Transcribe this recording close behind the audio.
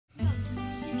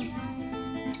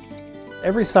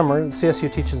Every summer,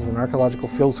 CSU teaches an archaeological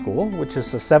field school, which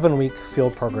is a 7-week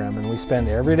field program, and we spend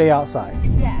every day outside.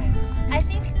 Yeah, I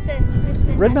think that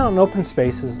Red Mountain Open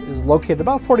Space is located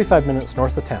about 45 minutes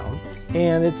north of town,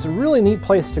 and it's a really neat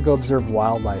place to go observe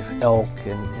wildlife, elk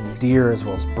and deer, as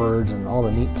well as birds and all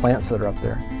the neat plants that are up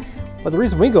there. But the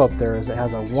reason we go up there is it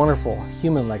has a wonderful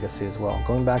human legacy as well,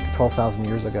 going back to 12,000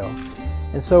 years ago.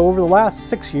 And so over the last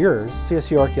 6 years,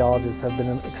 CSU archaeologists have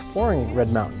been exploring Red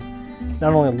Mountain,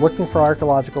 not only looking for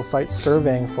archaeological sites,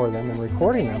 surveying for them and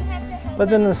recording them, but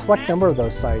then in a select number of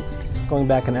those sites, going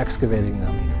back and excavating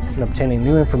them and obtaining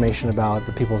new information about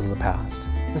the peoples of the past.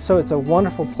 And so it's a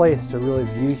wonderful place to really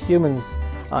view humans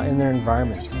in their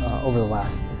environment over the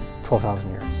last 12,000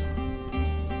 years.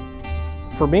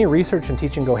 For me, research and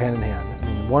teaching go hand in hand. I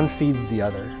mean, one feeds the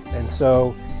other. And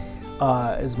so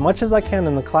as much as I can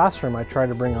in the classroom, I try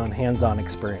to bring on hands-on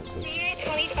experiences.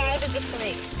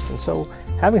 And so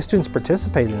having students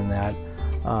participate in that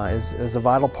is a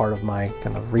vital part of my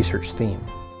kind of research theme.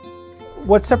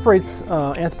 What separates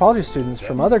anthropology students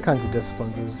from other kinds of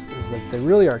disciplines is that they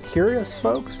really are curious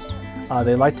folks.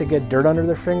 They like to get dirt under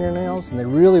their fingernails, and they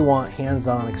really want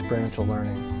hands-on experiential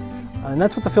learning. And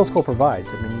that's what the field school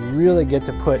provides. I mean, you really get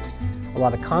to put a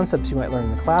lot of concepts you might learn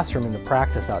in the classroom into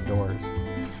practice outdoors.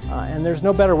 And there's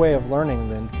no better way of learning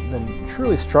than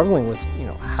truly struggling with,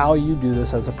 how you do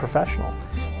this as a professional.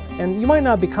 And you might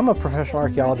not become a professional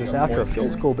archaeologist after a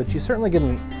field school, but you certainly get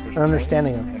an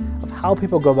understanding of how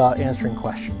people go about answering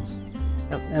questions.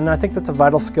 And I think that's a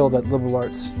vital skill that liberal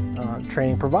arts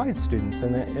training provides students,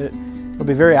 and it'll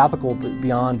be very applicable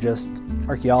beyond just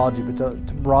archaeology, but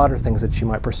to broader things that you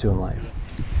might pursue in life.